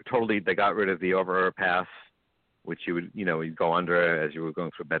they got rid of the overpass, which you'd go under as you were going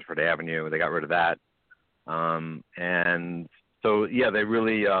through Bedford Avenue. They got rid of that, and so they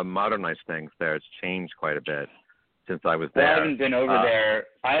really modernized things there. It's changed quite a bit since I was there. Well, I haven't been over there.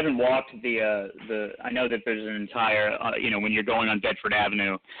 I haven't walked I know that there's an entire, when you're going on Bedford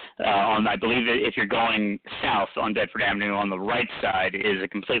Avenue, I believe that if you're going south on Bedford Avenue, on the right side is a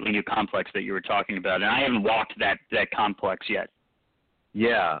completely new complex that you were talking about, and I haven't walked that complex yet.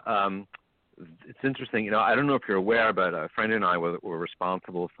 Yeah, it's interesting. I don't know if you're aware, but a friend and I were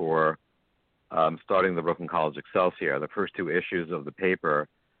responsible for starting the Brooklyn College Excelsior, the first two issues of the paper,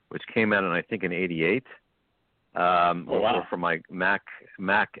 which came out I think in '88. Or from my Mac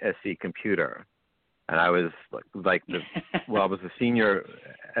SE computer, and I was I was the senior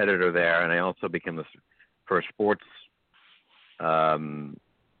editor there, and I also became the first sports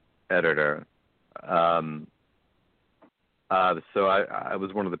editor. So I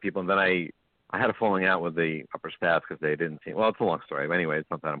was one of the people, and then I had a falling out with the upper staff because they didn't see. Well, it's a long story. But anyway, it's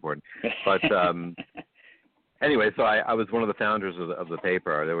not that important. But anyway, so I was one of the founders of the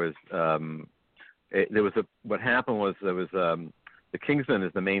paper. What happened was there was the Kingsman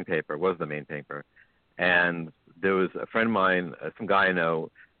was the main paper, and there was a friend of mine, some guy I know,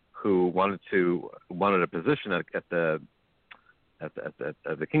 who wanted a position at the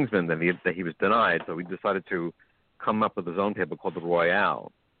Kingsman that he was denied. So we decided to come up with his own paper called the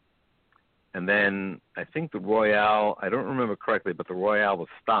Royale. And then I think the Royale, I don't remember correctly, but the Royale was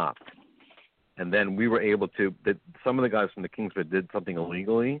stopped. And then we were able to. Some of the guys from the Kingsman did something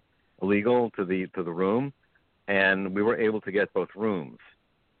illegal to the room, and we were able to get both rooms.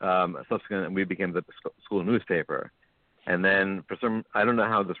 Subsequently, we became the school newspaper. And then I don't know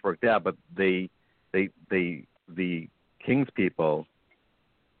how this worked out, but the Kingsman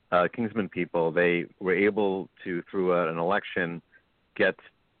people, they were able to, through an election, get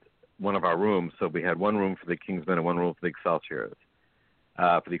one of our rooms. So we had one room for the Kingsman and one room for the Excelsior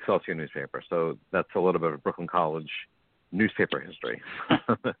newspaper. So that's a little bit of Brooklyn College newspaper history.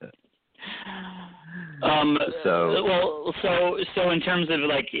 So in terms of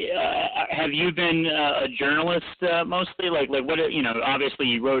have you been a journalist mostly? Like what? Obviously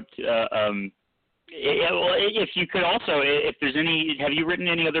you wrote. If you could also, if there's any, have you written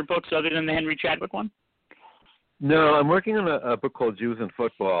any other books other than the Henry Chadwick one? No, I'm working on a book called Jews in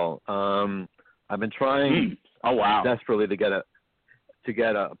Football. I've been trying desperately to get a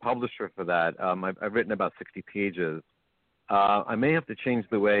publisher for that. I've written about 60 pages. I may have to change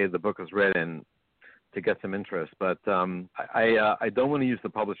the way the book is written to get some interest, but I don't want to use the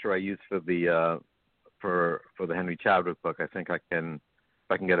publisher I used for the Henry Chadwick book. I think if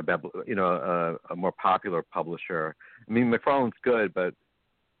I can get a more popular publisher. I mean, McFarlane's good, but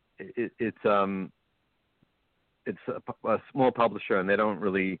it's a small publisher, and they don't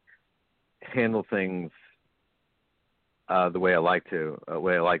really handle things the way I like to.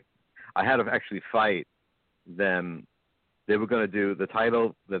 I had to actually fight them. They were going to do the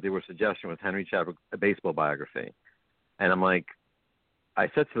title that they were suggesting was Henry Chadwick, a baseball biography, and I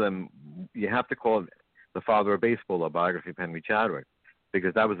said to them, you have to call it The Father of Baseball, a biography of Henry Chadwick,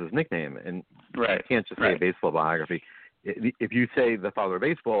 because that was his nickname, and you can't just say a baseball biography. If you say The Father of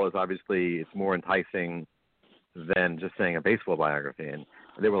Baseball, it's more enticing than just saying a baseball biography. And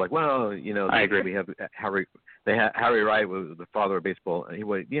they were like, well, I agree. We have Harry Wright was the father of baseball, and he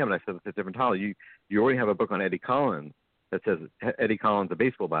went, yeah, and I said, it's a different title. You already have a book on Eddie Collins that says Eddie Collins, a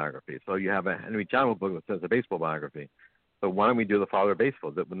baseball biography. So you have a Henry Chadwick book that says a baseball biography. So why don't we do The Father of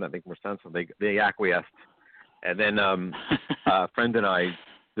Baseball? Wouldn't that make more sense? So they acquiesced. And then a friend and I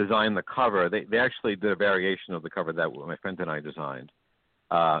designed the cover. They actually did a variation of the cover that my friend and I designed.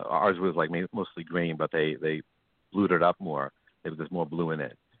 Ours was mostly green, but they blued it up more. There's more blue in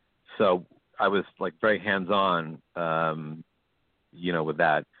it. So I was very hands-on, with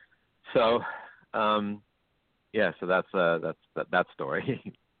that. So, so that's that story.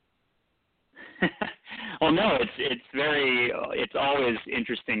 Well, no, it's always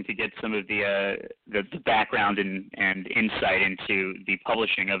interesting to get some of the background and insight into the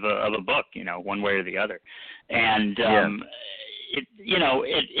publishing of a book, one way or the other. And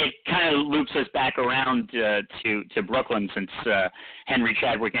it kind of loops us back around to Brooklyn, since Henry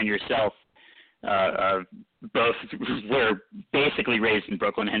Chadwick and yourself both were basically raised in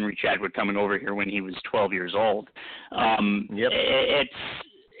Brooklyn. Henry Chadwick coming over here when he was 12 years old. And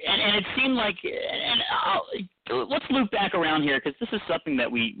it seemed like, let's loop back around here, because this is something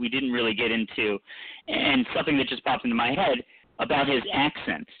that we didn't really get into, and something that just popped into my head about his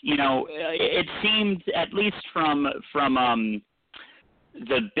accent. It seemed, at least from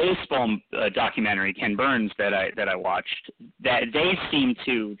the baseball documentary, Ken Burns, that I watched, that they seemed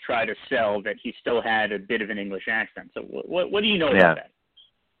to try to sell that he still had a bit of an English accent. So what do you know about that?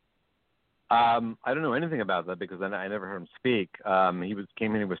 I don't know anything about that, because I never heard him speak. He came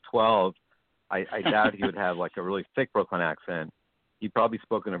in when he was 12. I doubt he would have a really thick Brooklyn accent. He probably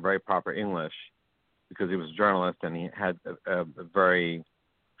spoke in a very proper English because he was a journalist and he had a very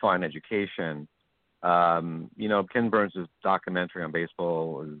fine education. Ken Burns' documentary on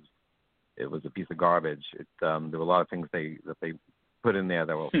baseball was a piece of garbage. There were a lot of things that they put in there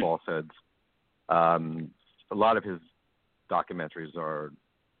that were falsehoods. A lot of his documentaries are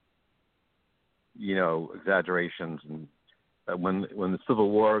exaggerations. And when the Civil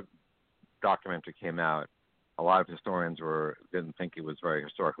War documentary came out, a lot of historians didn't think it was very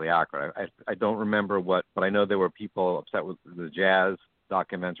historically accurate. I don't remember but I know there were people upset with the jazz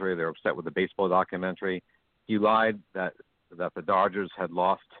documentary. They were upset with the baseball documentary. He lied that the Dodgers had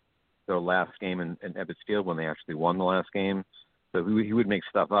lost their last game in Ebbets Field when they actually won the last game. So he would make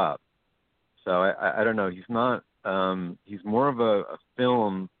stuff up. So I don't know. He's not. He's more of a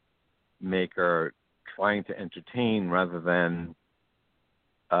film maker trying to entertain rather than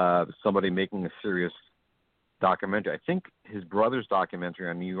somebody making a serious documentary. I think his brother's documentary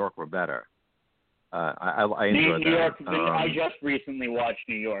on New York were better. I enjoyed New York. that. I just recently watched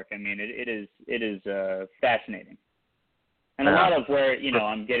New York. I mean, it is fascinating, and a lot of where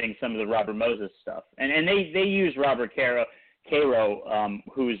I'm getting some of the Robert Moses stuff, and they use Robert Caro,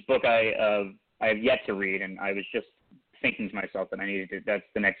 whose book I have yet to read, and I was just thinking to myself that that's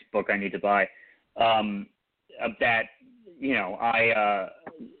the next book I need to buy.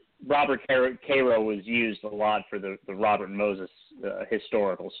 Robert Caro was used a lot for the Robert Moses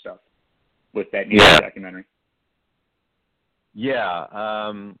historical stuff with that New York documentary.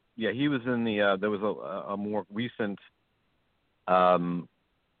 Yeah, he was in the. There was a more recent. He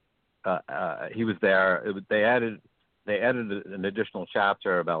was there. They added an additional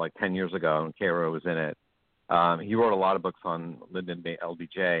chapter about like 10 years ago, and Caro was in it. He wrote a lot of books on Lyndon Bay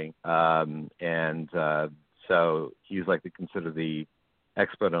LBJ, and so he's like considered the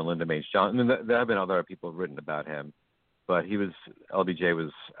expert on Lyndon Baines Johnson. I mean, there have been other people who've written about him, but LBJ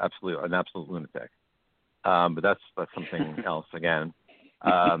was an absolute lunatic. But that's something else again.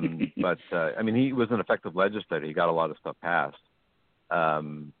 I mean, he was an effective legislator. He got a lot of stuff passed.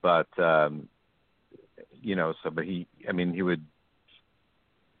 But he would.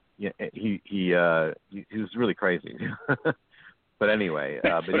 Yeah, he was really crazy. But anyway,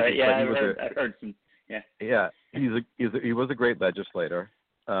 I've heard some. Yeah. Yeah, he was a great legislator.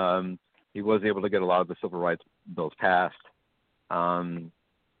 He was able to get a lot of the civil rights bills passed.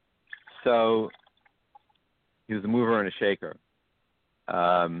 So he was a mover and a shaker.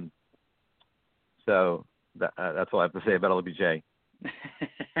 So that's all I have to say about LBJ.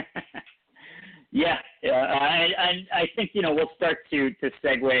 Yeah, I think we'll start to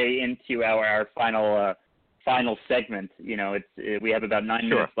segue into our final segment. We have about 9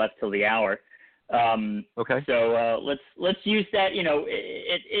 minutes left till the hour. Okay. So let's use that.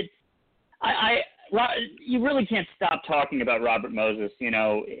 You really can't stop talking about Robert Moses,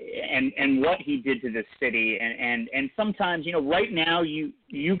 and what he did to this city, and sometimes, right now you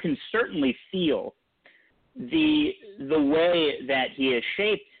can certainly feel the way that he has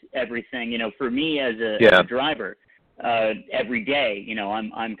shaped everything. For me as a driver, every day,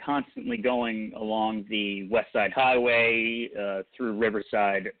 I'm constantly going along the West Side Highway through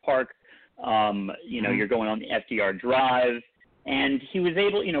Riverside Park. You're going on the FDR Drive, and he was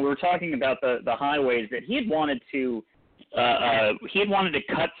able. We were talking about the highways that he had wanted to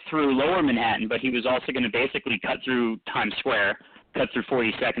cut through Lower Manhattan, but he was also going to basically cut through Times Square, cut through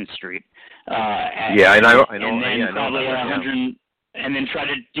 42nd Street. And then try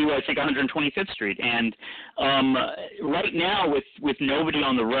to do, I think, 125th Street. And right now, with nobody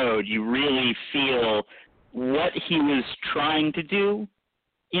on the road, you really feel what he was trying to do,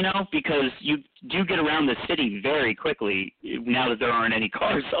 because you do get around the city very quickly now that there aren't any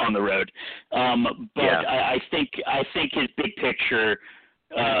cars on the road. I think his big picture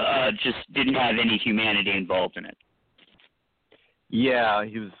just didn't have any humanity involved in it. Yeah,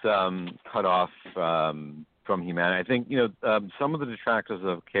 he was cut off from humanity. I think some of the detractors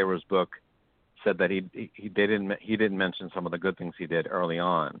of Caro's book said that he didn't mention some of the good things he did early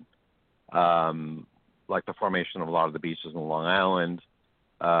on, like the formation of a lot of the beaches in Long Island,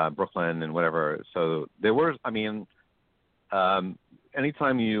 Brooklyn, and whatever. So there were. I mean,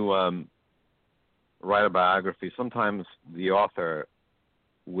 anytime you write a biography, sometimes the author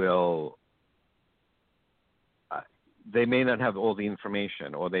will. They may not have all the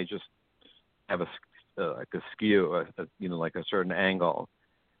information, or they just have a skew, like a certain angle.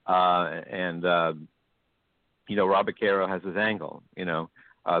 Robert Caro has his angle. There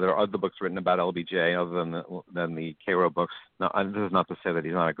are other books written about LBJ other than the Caro books. Now, this is not to say that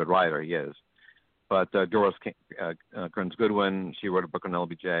he's not a good writer. He is. But Doris Kearns Goodwin, she wrote a book on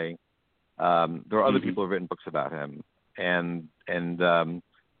LBJ. There are other people who've written books about him, and there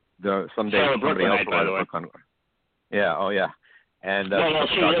someday somebody else will write a book on. Yeah. Oh, yeah. And I'm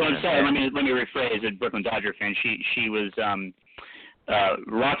sorry. Let me rephrase. A Brooklyn Dodger fan. She was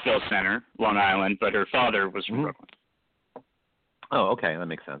Rockville Center, Long Island, but her father was from Brooklyn. Oh, okay, that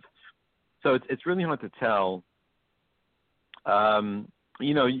makes sense. So it's really hard to tell. There's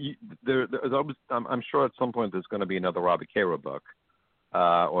always, I'm sure at some point there's going to be another Robert Caro book,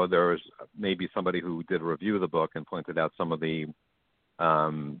 or there's maybe somebody who did a review of the book and pointed out some of the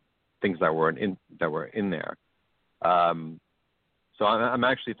things that were in there. So I'm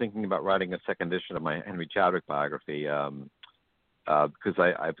actually thinking about writing a second edition of my Henry Chadwick biography because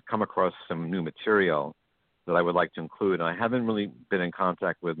I've come across some new material that I would like to include. And I haven't really been in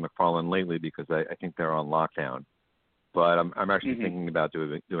contact with McFarlane lately because I think they're on lockdown. But I'm actually thinking about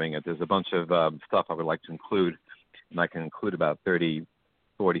doing it. There's a bunch of stuff I would like to include, and I can include about 30,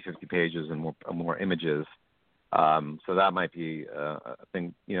 40, 50 pages and more images So that might be a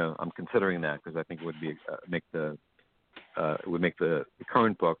thing. I'm considering that because I think it would be it would make the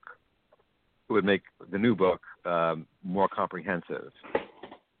current book, it would make the new book more comprehensive.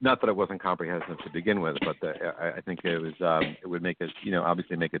 Not that it wasn't comprehensive to begin with, but I think it would make it,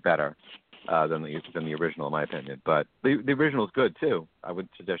 obviously make it better than the original, in my opinion. But the original is good too. I would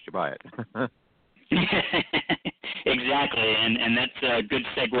suggest you buy it. Exactly, and that's a good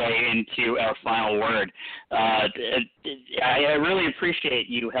segue into our final word. I really appreciate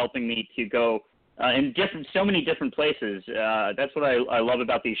you helping me to go in so many different places. That's what I love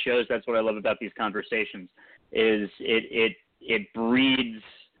about these shows. That's what I love about these conversations. Is it breeds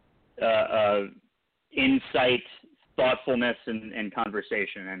insight, thoughtfulness, and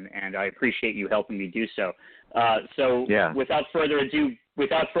conversation, and I appreciate you helping me do so. Without further ado,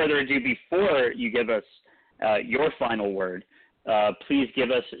 before you give us your final word, please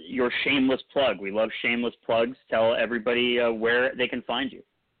give us your shameless plug. We love shameless plugs. Tell everybody where they can find you.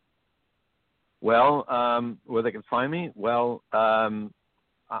 Well, where they can find me? Well, I'm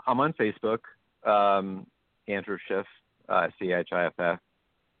on Facebook, Andrew Schiff, CHIFF.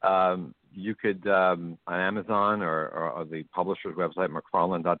 You could, on Amazon or the publisher's website,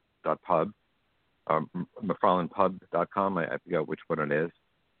 McFarland.pub, or McFarlandPub.com, I forget which one it is,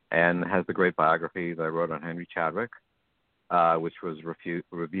 and has the great biography that I wrote on Henry Chadwick, which was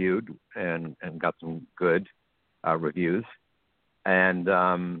reviewed and got some good reviews. And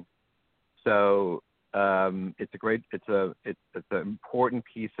so it's an important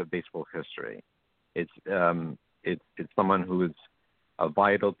piece of baseball history. It's someone who is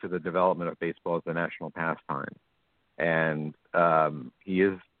vital to the development of baseball as a national pastime, and he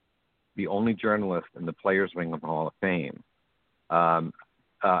is the only journalist in the Players Wing of the Hall of Fame.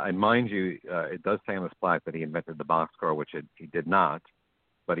 And mind you, it does say on his plaque that he invented the box score, which he did not,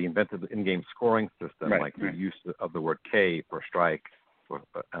 but he invented the in-game scoring system, the use of the word K for strike,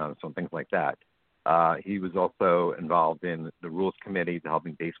 some things like that. He was also involved in the rules committee to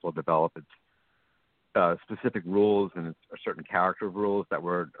helping baseball develop its specific rules and a certain character of rules that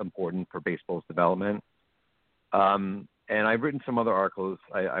were important for baseball's development. And I've written some other articles.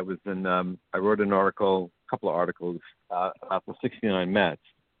 I wrote a couple of articles about the '69 Mets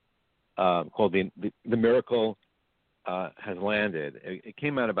called "The Miracle Has Landed." It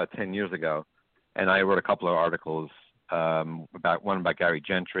came out about 10 years ago, and I wrote a couple of articles one about Gary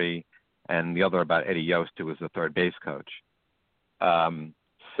Gentry and the other about Eddie Yost, who was the third base coach.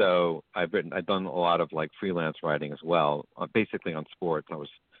 So I've done a lot of freelance writing as well, basically on sports. So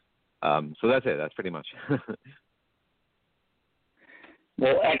that's it. That's pretty much.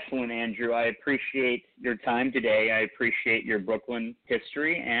 Well, excellent, Andrew. I appreciate your time today. I appreciate your Brooklyn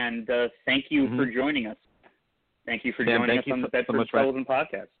history, and thank you for joining us. Thank you for joining us on the Bedford Sullivan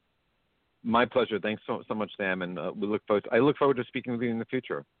podcast. My pleasure. Thanks so much, Sam, and I look forward to speaking with you in the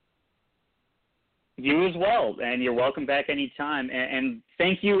future. You as well, and you're welcome back anytime. And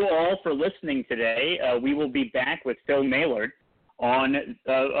thank you all for listening today. We will be back with Phil Maylard on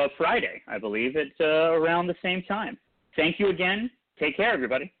Friday, I believe, at around the same time. Thank you again. Take care,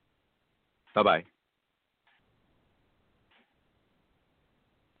 everybody. Bye-bye.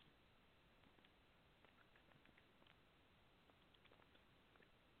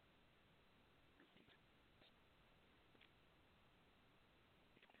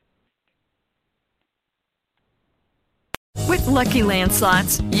 With Lucky Land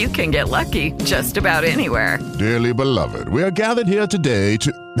Slots, you can get lucky just about anywhere. Dearly beloved, we are gathered here today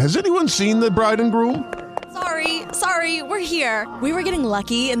to... Has anyone seen the bride and groom? Sorry, we're here. We were getting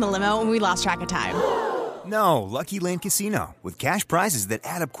lucky in the limo and we lost track of time. No, Lucky Land Casino, with cash prizes that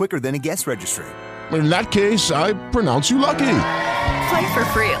add up quicker than a guest registry. In that case, I pronounce you lucky. Play for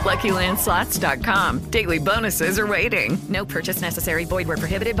free at LuckyLandSlots.com. Daily bonuses are waiting. No purchase necessary. Void where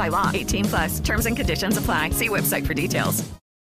prohibited by law. 18+. Terms and conditions apply. See website for details.